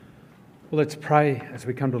Well, let's pray as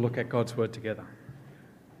we come to look at God's Word together.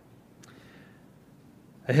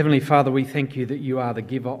 Heavenly Father, we thank you that you are the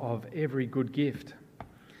giver of every good gift.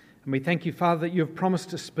 And we thank you, Father, that you have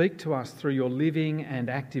promised to speak to us through your living and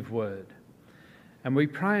active Word. And we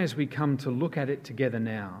pray as we come to look at it together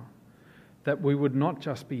now, that we would not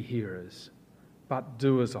just be hearers, but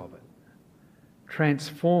doers of it.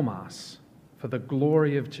 Transform us for the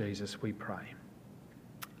glory of Jesus, we pray.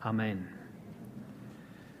 Amen.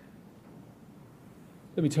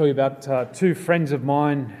 Let me tell you about two friends of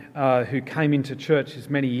mine who came into church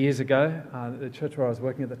many years ago, the church where I was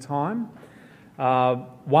working at the time.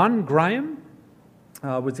 One, Graham,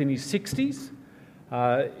 was in his 60s.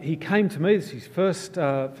 He came to me, this is his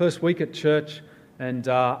first week at church, and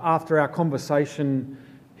after our conversation,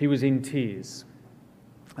 he was in tears.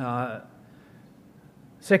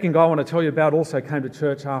 Second guy I want to tell you about also came to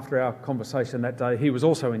church after our conversation that day. He was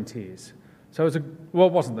also in tears. So it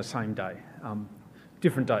wasn't the same day.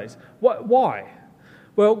 Different days. Why?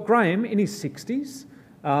 Well, Graham, in his 60s,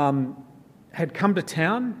 had come to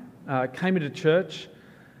town, came into church,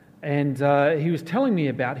 and he was telling me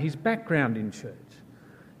about his background in church.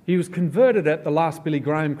 He was converted at the last Billy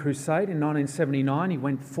Graham crusade in 1979. He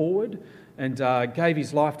went forward and gave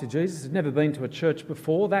his life to Jesus. He'd never been to a church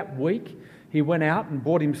before. That week, he went out and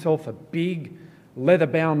bought himself a big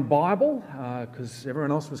leather-bound Bible because everyone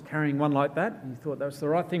else was carrying one like that. He thought that was the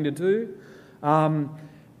right thing to do.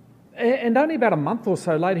 And only about a month or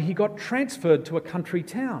so later, he got transferred to a country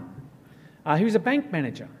town. He was a bank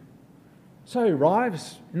manager. So he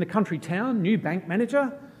arrives in the country town, new bank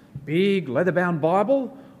manager, big leather-bound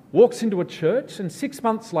Bible, walks into a church, and 6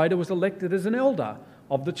 months later was elected as an elder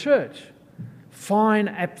of the church. Fine,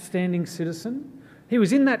 upstanding citizen. He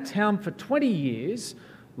was in that town for 20 years,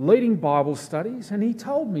 leading Bible studies, and he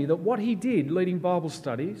told me that what he did leading Bible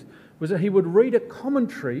studies was that he would read a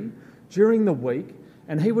commentary during the week,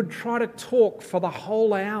 and he would try to talk for the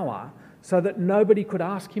whole hour so that nobody could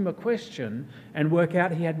ask him a question and work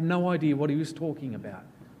out he had no idea what he was talking about.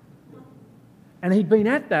 And he'd been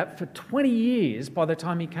at that for 20 years by the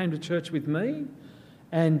time he came to church with me.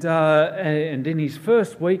 And in his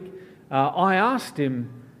first week, I asked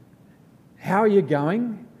him, "How are you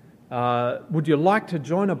going? Would you like to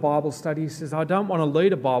join a Bible study?" He says, "I don't want to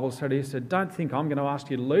lead a Bible study." He said, "Don't think I'm going to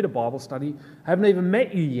ask you to lead a Bible study. I haven't even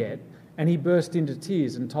met you yet." And he burst into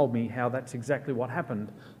tears and told me how that's exactly what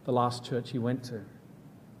happened the last church he went to.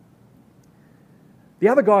 The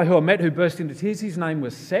other guy who I met who burst into tears, his name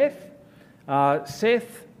was Seth.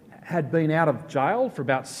 Seth had been out of jail for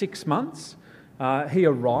about 6 months. He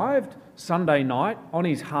arrived Sunday night on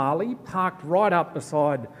his Harley, parked right up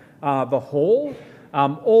beside the hall,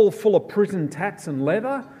 all full of prison tats and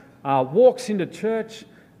leather, walks into church,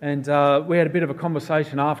 and we had a bit of a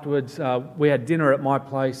conversation afterwards. We had dinner at my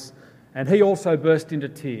place, and he also burst into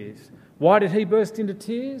tears. Why did he burst into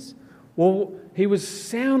tears? Well, he was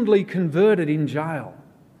soundly converted in jail.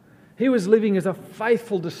 He was living as a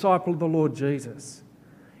faithful disciple of the Lord Jesus.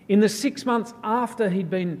 In the 6 months after he'd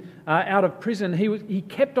been out of prison, he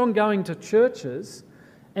kept on going to churches,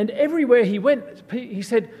 and everywhere he went, he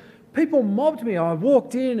said, people mobbed me. I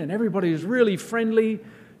walked in and everybody was really friendly.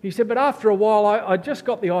 He said, but after a while, I just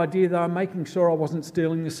got the idea that I'm making sure I wasn't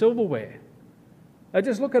stealing the silverware. They're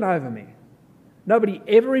just looking over me. Nobody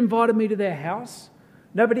ever invited me to their house.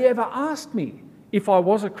 Nobody ever asked me if I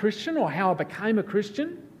was a Christian or how I became a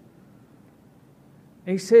Christian.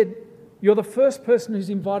 And he said, you're the first person who's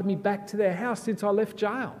invited me back to their house since I left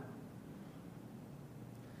jail.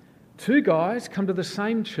 Two guys come to the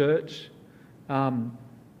same church, and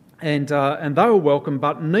they were welcome,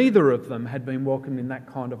 but neither of them had been welcomed in that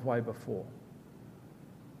kind of way before.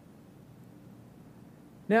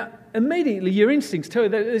 Now, immediately your instincts tell you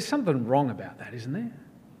that there's something wrong about that, isn't there?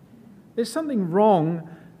 There's something wrong.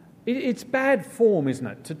 It's bad form, isn't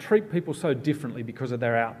it, to treat people so differently because of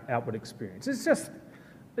their outward experience.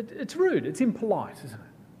 It's rude, it's impolite, isn't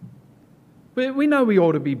it? But we know we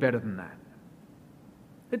ought to be better than that.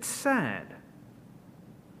 It's sad.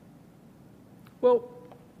 Well,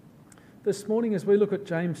 this morning as we look at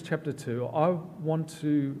James chapter 2, I want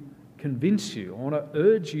to convince you, I want to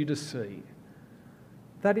urge you to see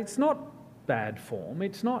that it's not bad form,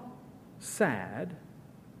 it's not sad,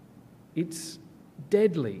 it's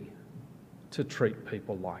deadly to treat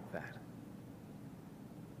people like that.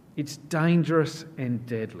 It's dangerous and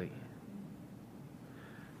deadly.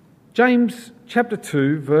 James chapter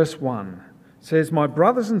 2 verse 1 says, "My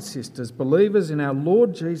brothers and sisters, believers in our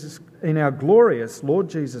glorious Lord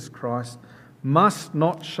Jesus Christ, must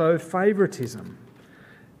not show favouritism."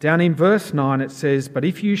 Down in verse 9 it says, "But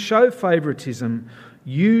if you show favouritism,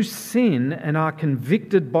 You sin and are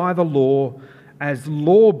convicted by the law as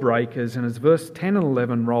lawbreakers. And as verse 10 and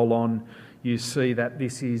 11 roll on, you see that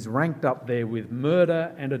this is ranked up there with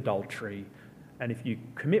murder and adultery. And if you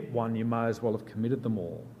commit one, you may as well have committed them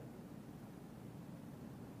all.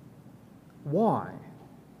 Why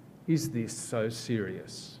is this so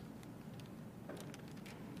serious?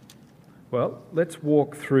 Well, let's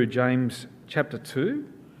walk through James chapter 2,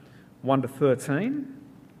 1 to 13.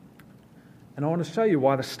 And I want to show you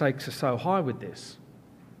why the stakes are so high with this.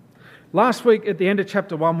 Last week, at the end of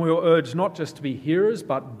chapter 1, we were urged not just to be hearers,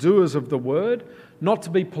 but doers of the word, not to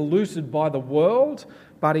be polluted by the world,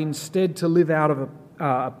 but instead to live out of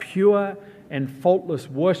a pure and faultless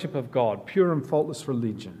worship of God, pure and faultless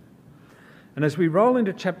religion. And as we roll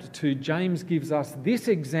into chapter 2, James gives us this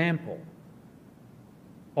example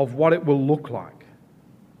of what it will look like.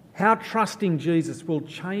 How trusting Jesus will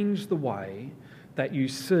change the way that you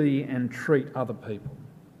see and treat other people.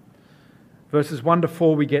 Verses 1 to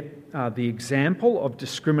 4, we get the example of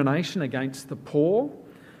discrimination against the poor.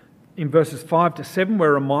 In verses 5 to 7,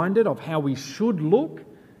 we're reminded of how we should look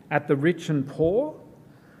at the rich and poor.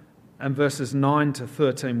 And verses 9 to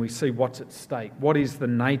 13, we see what's at stake. What is the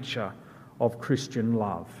nature of Christian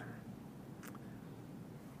love?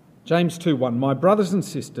 James 2:1, my brothers and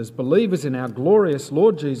sisters, believers in our glorious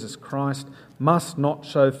Lord Jesus Christ, must not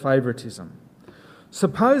show favouritism.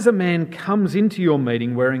 Suppose a man comes into your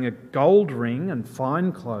meeting wearing a gold ring and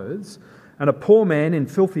fine clothes, and a poor man in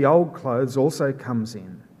filthy old clothes also comes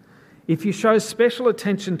in. If you show special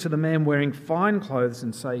attention to the man wearing fine clothes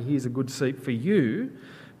and say, here's a good seat for you,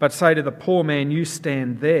 but say to the poor man, you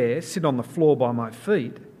stand there, sit on the floor by my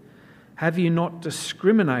feet, have you not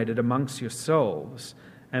discriminated amongst yourselves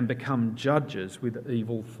and become judges with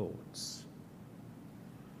evil thoughts?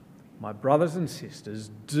 My brothers and sisters,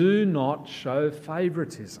 do not show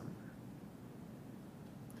favouritism.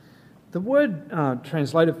 The word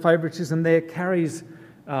translated favouritism there carries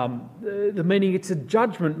the meaning it's a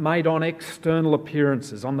judgment made on external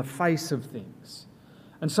appearances, on the face of things.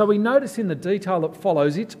 And so we notice in the detail that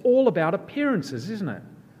follows, it's all about appearances, isn't it?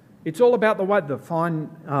 It's all about the way, the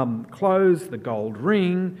fine clothes, the gold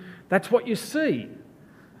ring, that's what you see.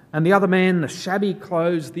 And the other man, the shabby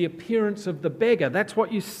clothes, the appearance of the beggar, that's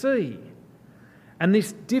what you see. And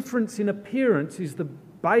this difference in appearance is the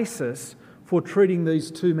basis for treating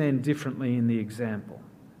these two men differently in the example.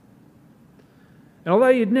 And although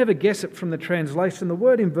you'd never guess it from the translation, the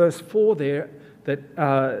word in verse 4 there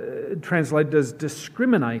that translated as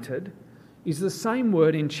discriminated is the same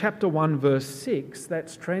word in chapter 1 verse 6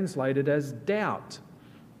 that's translated as doubt.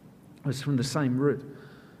 It's from the same root.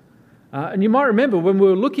 And you might remember when we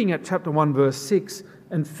were looking at chapter 1 verse 6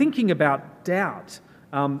 and thinking about doubt,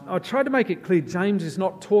 I tried to make it clear James is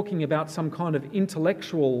not talking about some kind of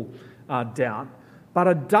intellectual doubt, but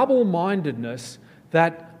a double-mindedness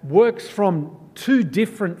that works from two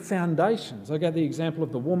different foundations. I gave the example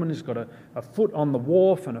of the woman who's got a foot on the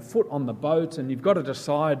wharf and a foot on the boat, and you've got to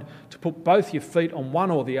decide to put both your feet on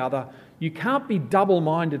one or the other. You can't be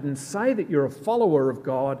double-minded and say that you're a follower of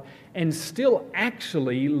God and still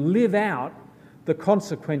actually live out the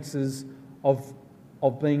consequences of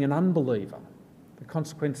being an unbeliever, the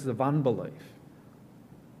consequences of unbelief,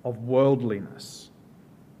 of worldliness.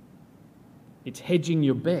 It's hedging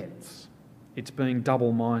your bets. It's being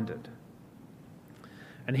double-minded.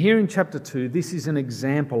 And here in chapter 2, this is an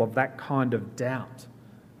example of that kind of doubt,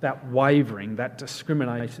 that wavering, that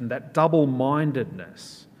discrimination, that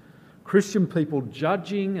double-mindedness. Christian people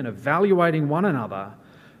judging and evaluating one another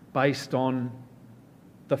based on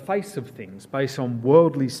the face of things, based on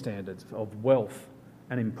worldly standards of wealth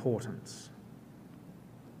and importance.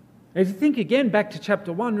 If you think again back to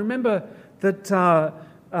chapter 1, remember that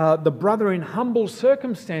the brother in humble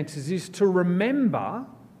circumstances is to remember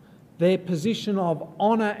their position of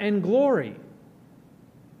honour and glory.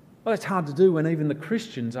 Well, it's hard to do when even the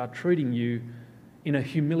Christians are treating you in a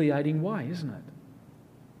humiliating way, isn't it?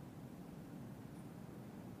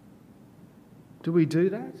 Do we do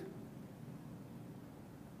that?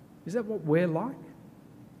 Is that what we're like?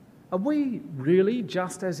 Are we really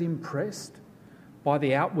just as impressed by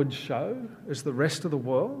the outward show as the rest of the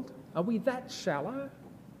world? Are we that shallow?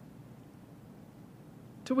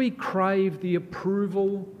 Do we crave the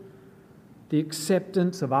approval, the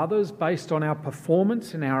acceptance of others based on our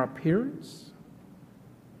performance and our appearance?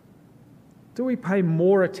 Do we pay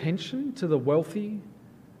more attention to the wealthy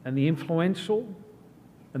and the influential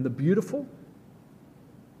and the beautiful,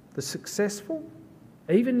 the successful,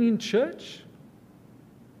 even in church?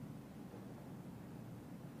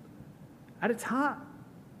 At its heart,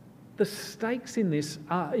 the stakes in this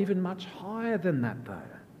are even much higher than that, though.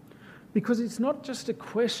 Because it's not just a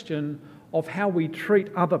question of how we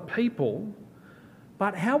treat other people,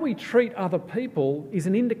 but how we treat other people is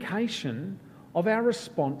an indication of our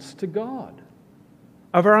response to God,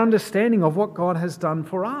 of our understanding of what God has done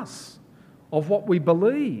for us, of what we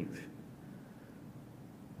believe.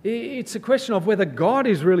 It's a question of whether God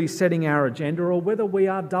is really setting our agenda or whether we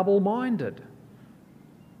are double-minded,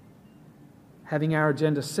 having our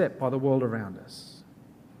agenda set by the world around us.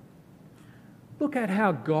 Look at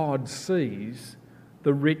how God sees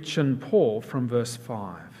the rich and poor from verse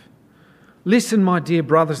 5. Listen, my dear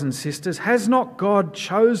brothers and sisters, has not God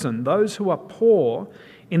chosen those who are poor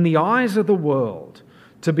in the eyes of the world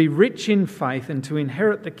to be rich in faith and to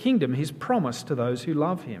inherit the kingdom He's promised to those who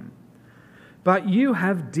love Him? But you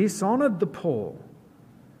have dishonoured the poor.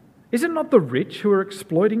 Is it not the rich who are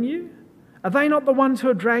exploiting you? Are they not the ones who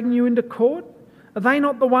are dragging you into court? Are they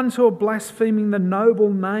not the ones who are blaspheming the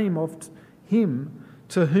noble name of Him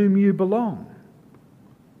to whom you belong?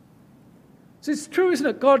 So it's true, isn't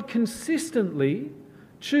it? God consistently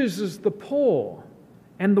chooses the poor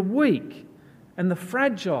and the weak and the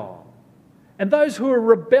fragile and those who are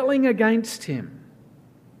rebelling against Him,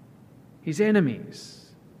 His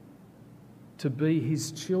enemies, to be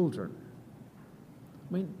His children.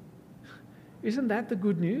 I mean, isn't that the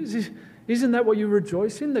good news? Isn't that what you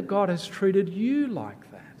rejoice in? That God has treated you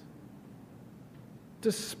like that,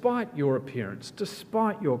 despite your appearance,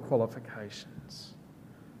 despite your qualifications.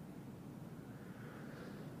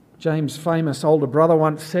 James' famous older brother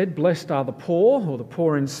once said, "Blessed are the poor," or the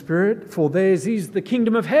poor in spirit, "for theirs is the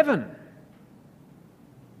kingdom of heaven."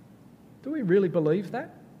 Do we really believe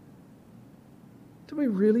that? Do we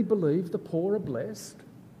really believe the poor are blessed?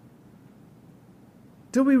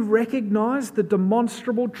 Do we recognise the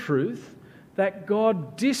demonstrable truth that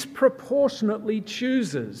God disproportionately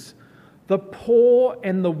chooses the poor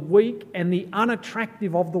and the weak and the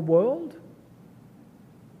unattractive of the world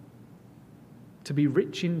to be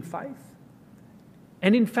rich in faith?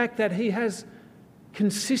 And in fact that He has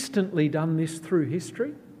consistently done this through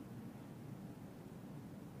history?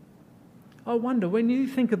 I wonder, when you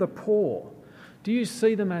think of the poor, do you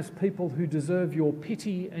see them as people who deserve your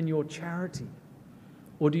pity and your charity?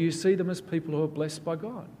 Or do you see them as people who are blessed by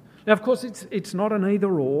God? Now, of course, it's not an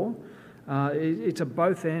either or. It's a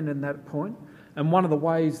both and in that point. And one of the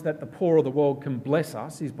ways that the poor of the world can bless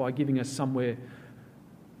us is by giving us somewhere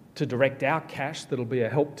to direct our cash that'll be a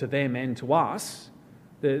help to them and to us.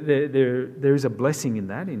 There is a blessing in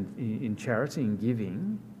that, in charity and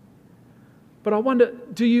giving. But I wonder,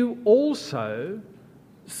 do you also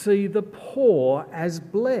see the poor as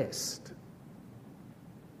blessed?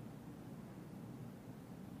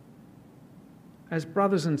 As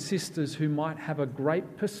brothers and sisters who might have a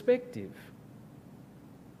great perspective,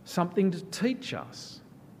 something to teach us,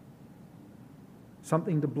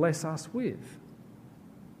 something to bless us with.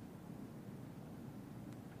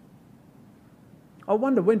 I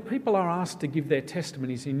wonder, when people are asked to give their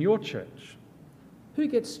testimonies in your church, who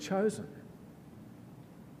gets chosen?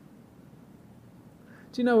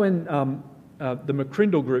 Do you know when the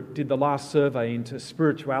McCrindle Group did the last survey into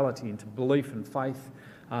spirituality, into belief and faith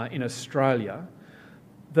in Australia,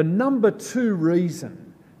 the number 2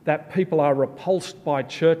 reason that people are repulsed by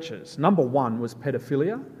churches, number 1 was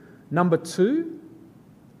pedophilia. Number 2,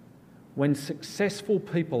 when successful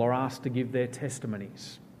people are asked to give their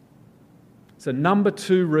testimonies. It's the number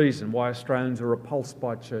 2 reason why Australians are repulsed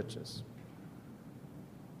by churches.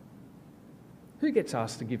 Who gets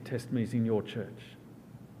asked to give testimonies in your church?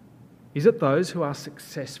 Is it those who are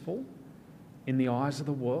successful in the eyes of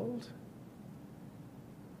the world?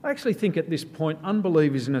 I actually think at this point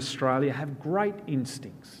unbelievers in Australia have great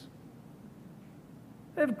instincts.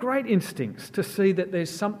 They have great instincts to see that there's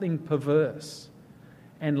something perverse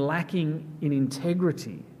and lacking in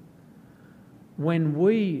integrity when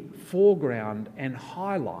we foreground and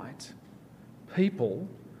highlight people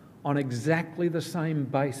on exactly the same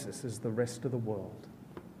basis as the rest of the world,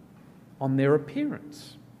 on their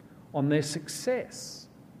appearance, on their success,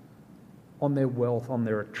 on their wealth, on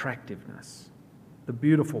their attractiveness, the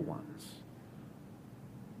beautiful ones.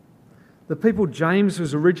 The people James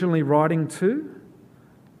was originally writing to,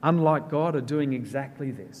 unlike God, are doing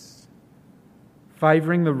exactly this,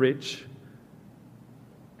 favouring the rich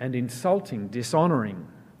and insulting, dishonouring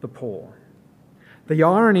the poor. The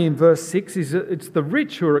irony in verse 6 is that it's the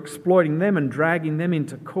rich who are exploiting them and dragging them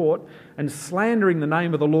into court and slandering the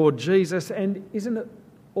name of the Lord Jesus, and isn't it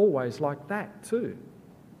always like that too?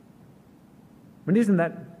 I mean, isn't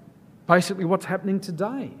that basically what's happening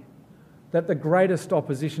today? That the greatest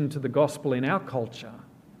opposition to the gospel in our culture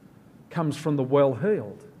comes from the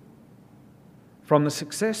well-heeled, from the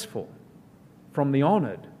successful, from the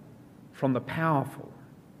honoured, from the powerful,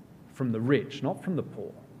 from the rich, not from the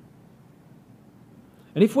poor.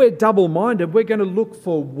 And if we're double-minded, we're going to look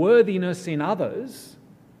for worthiness in others,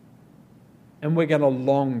 and we're going to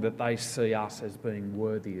long that they see us as being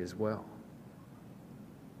worthy as well.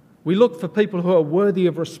 We look for people who are worthy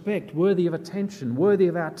of respect, worthy of attention, worthy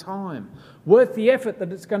of our time, worth the effort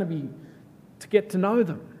that it's going to be to get to know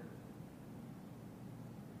them.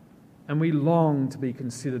 And we long to be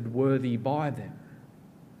considered worthy by them.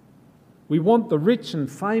 We want the rich and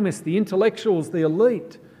famous, the intellectuals, the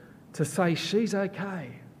elite, to say, she's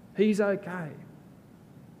okay, he's okay.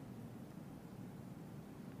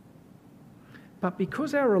 But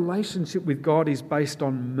because our relationship with God is based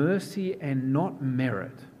on mercy and not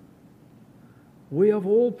merit, we of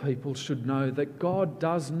all people should know that God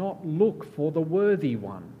does not look for the worthy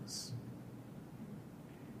ones.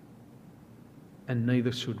 And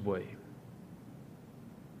neither should we.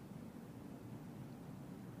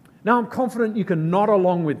 Now, I'm confident you can nod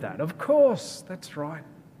along with that. Of course, that's right.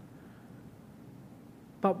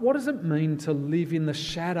 But what does it mean to live in the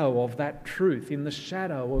shadow of that truth, in the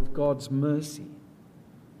shadow of God's mercy?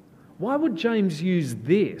 Why would James use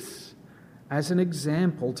this as an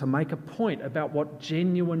example to make a point about what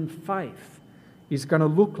genuine faith is going to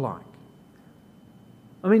look like?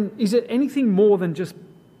 I mean, is it anything more than just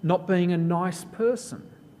not being a nice person?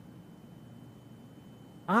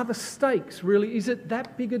 Are the stakes really, is it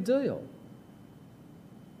that big a deal?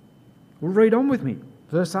 Well, read on with me.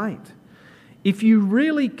 Verse 8. If you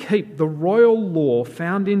really keep the royal law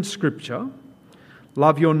found in Scripture,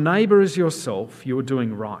 love your neighbour as yourself, you are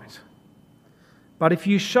doing right. But if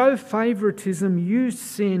you show favouritism, you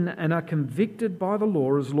sin and are convicted by the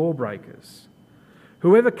law as lawbreakers.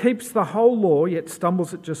 Whoever keeps the whole law yet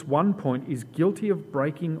stumbles at just one point is guilty of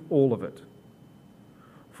breaking all of it.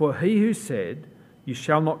 For he who said, you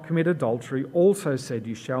shall not commit adultery, also said,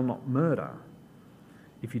 you shall not murder.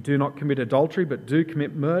 If you do not commit adultery but do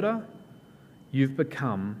commit murder, you've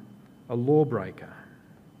become a lawbreaker.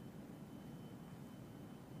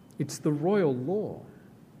 It's the royal law.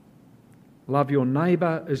 Love your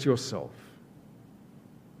neighbour as yourself.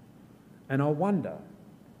 And I wonder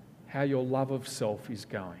how your love of self is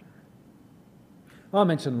going. I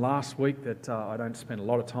mentioned last week that I don't spend a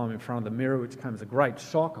lot of time in front of the mirror, which came as a great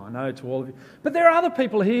shock, I know, to all of you. But there are other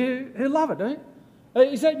people here who love it, don't you?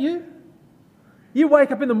 Is that you? You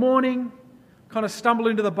wake up in the morning, kind of stumble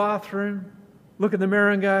into the bathroom, look in the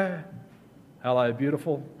mirror and go, hello,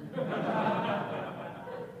 beautiful.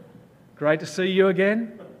 Great to see you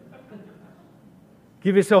again.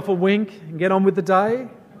 Give yourself a wink and get on with the day.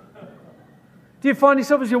 Do you find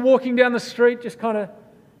yourself as you're walking down the street just kind of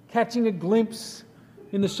catching a glimpse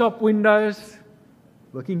in the shop windows,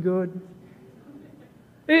 looking good?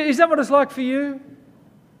 Is that what it's like for you?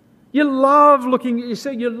 You love looking, you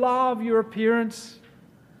say you love your appearance.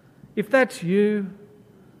 If that's you,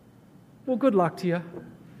 well, good luck to you.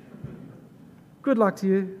 Good luck to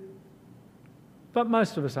you. But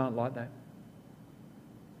most of us aren't like that.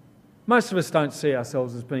 Most of us don't see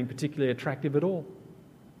ourselves as being particularly attractive at all.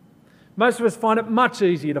 Most of us find it much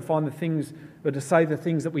easier to find the things, or to say the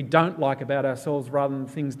things that we don't like about ourselves rather than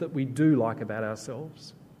the things that we do like about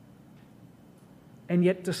ourselves. And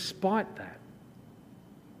yet, despite that,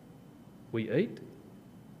 we eat,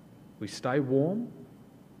 we stay warm,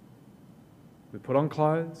 we put on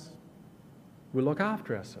clothes, we look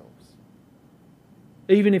after ourselves,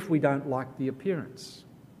 even if we don't like the appearance.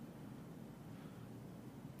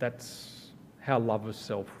 That's how love of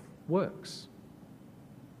self works.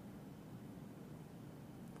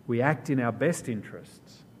 We act in our best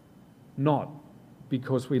interests, not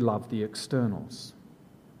because we love the externals.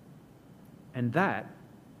 And that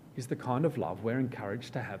is the kind of love we're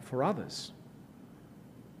encouraged to have for others.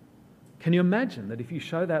 Can you imagine that if you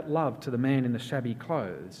show that love to the man in the shabby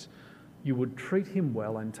clothes, you would treat him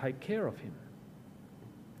well and take care of him?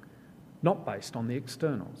 Not based on the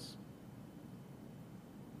externals.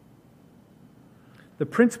 The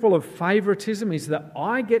principle of favouritism is that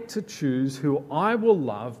I get to choose who I will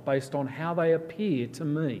love based on how they appear to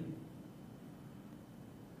me.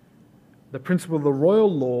 The principle of the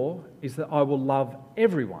royal law is that I will love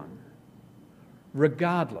everyone,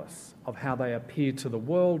 regardless of how they appear to the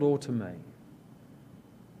world or to me.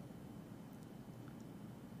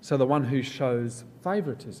 So the one who shows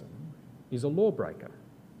favouritism is a lawbreaker,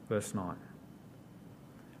 verse 9.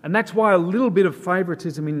 And that's why a little bit of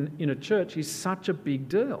favouritism in a church is such a big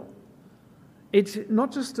deal. It's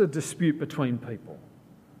not just a dispute between people.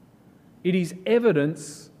 It is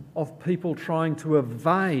evidence of people trying to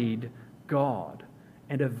evade God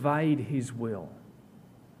and evade His will.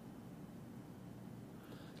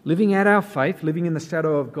 Living out our faith, living in the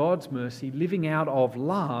shadow of God's mercy, living out of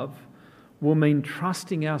love will mean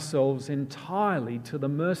trusting ourselves entirely to the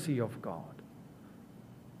mercy of God.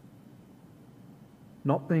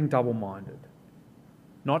 Not being double-minded,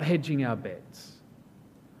 not hedging our bets,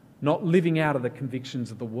 not living out of the convictions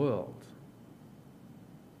of the world,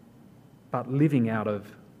 but living out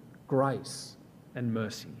of grace and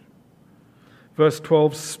mercy. Verse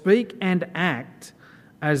 12, speak and act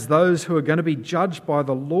as those who are going to be judged by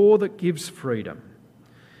the law that gives freedom,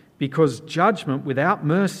 because judgment without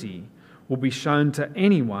mercy will be shown to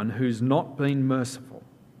anyone who's not been merciful.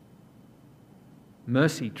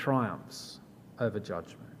 Mercy triumphs over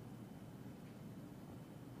judgment.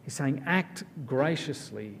 He's saying act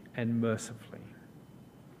graciously and mercifully.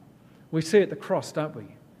 We see at the cross, don't we?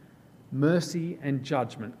 Mercy and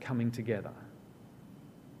judgment coming together.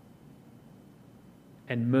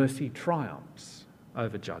 And mercy triumphs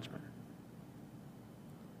over judgment.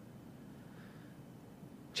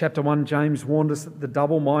 Chapter 1, James warned us that the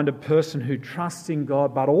double-minded person who trusts in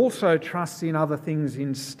God but also trusts in other things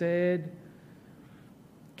instead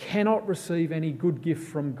cannot receive any good gift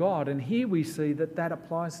from God. And here we see that that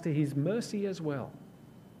applies to his mercy as well.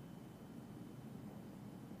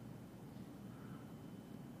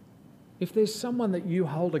 If there's someone that you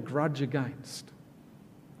hold a grudge against,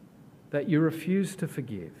 that you refuse to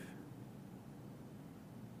forgive,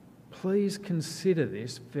 please consider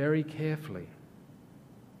this very carefully.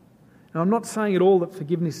 Now, I'm not saying at all that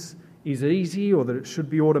forgiveness is easy or that it should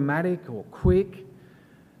be automatic or quick.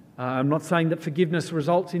 I'm not saying that forgiveness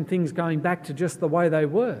results in things going back to just the way they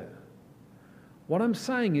were. What I'm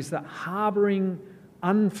saying is that harbouring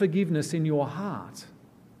unforgiveness in your heart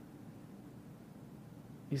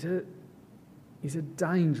is a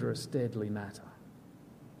dangerous, deadly matter.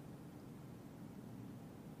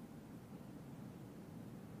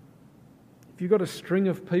 If you've got a string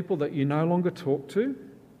of people that you no longer talk to,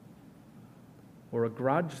 or a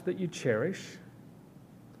grudge that you cherish,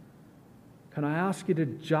 can I ask you to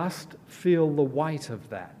just feel the weight of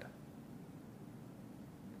that?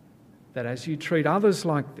 That as you treat others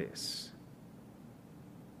like this,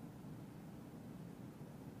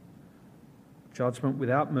 judgment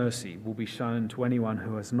without mercy will be shown to anyone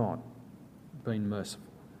who has not been merciful.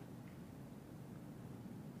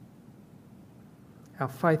 Our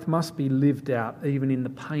faith must be lived out even in the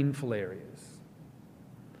painful areas,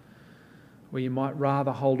 where you might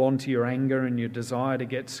rather hold on to your anger and your desire to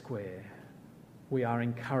get square. We are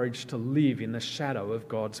encouraged to live in the shadow of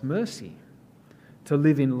God's mercy, to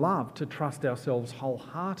live in love, to trust ourselves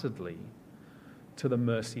wholeheartedly to the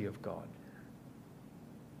mercy of God.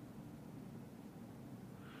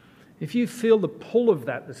 If you feel the pull of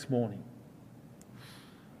that this morning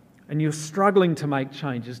and you're struggling to make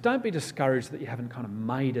changes, don't be discouraged that you haven't kind of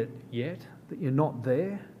made it yet, that you're not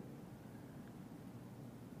there.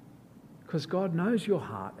 Because God knows your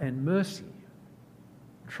heart and mercy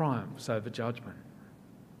triumphs over judgment.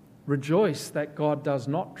 Rejoice that God does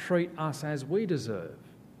not treat us as we deserve.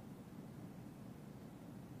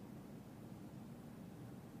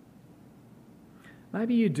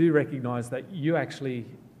 Maybe you do recognise that you actually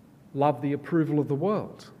love the approval of the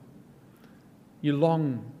world. You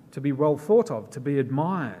long to be well thought of, to be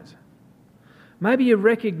admired. Maybe you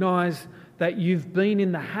recognise that you've been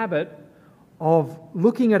in the habit of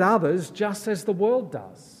looking at others just as the world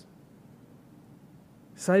does,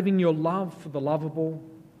 saving your love for the lovable,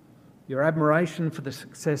 your admiration for the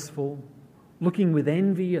successful, looking with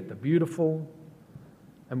envy at the beautiful,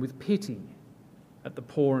 and with pity at the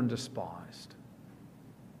poor and despised.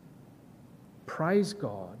 Praise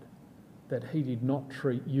God that He did not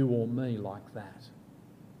treat you or me like that.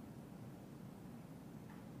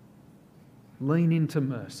 Lean into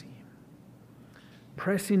mercy.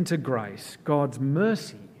 Press into grace. God's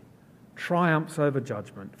mercy triumphs over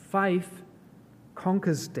judgment. Faith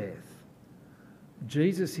conquers death.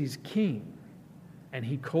 Jesus is King, and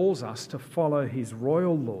He calls us to follow His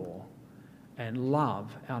royal law and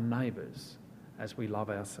love our neighbours as we love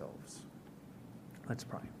ourselves. Let's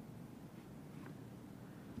pray.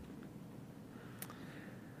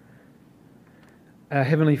 Our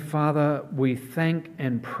Heavenly Father, we thank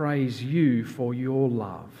and praise You for Your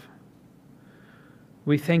love.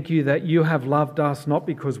 We thank You that You have loved us not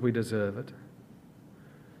because we deserve it,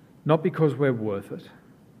 not because we're worth it,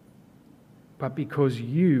 but because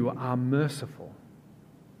You are merciful.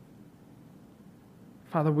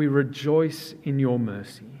 Father, we rejoice in Your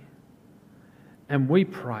mercy, and we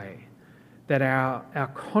pray that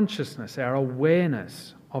our consciousness, our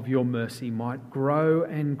awareness of Your mercy might grow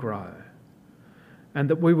and grow, and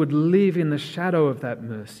that we would live in the shadow of that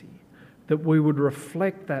mercy, that we would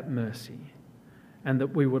reflect that mercy, and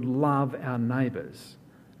that we would love our neighbours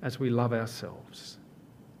as we love ourselves.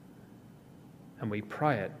 And we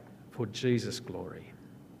pray it for Jesus' glory.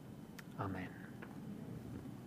 Amen.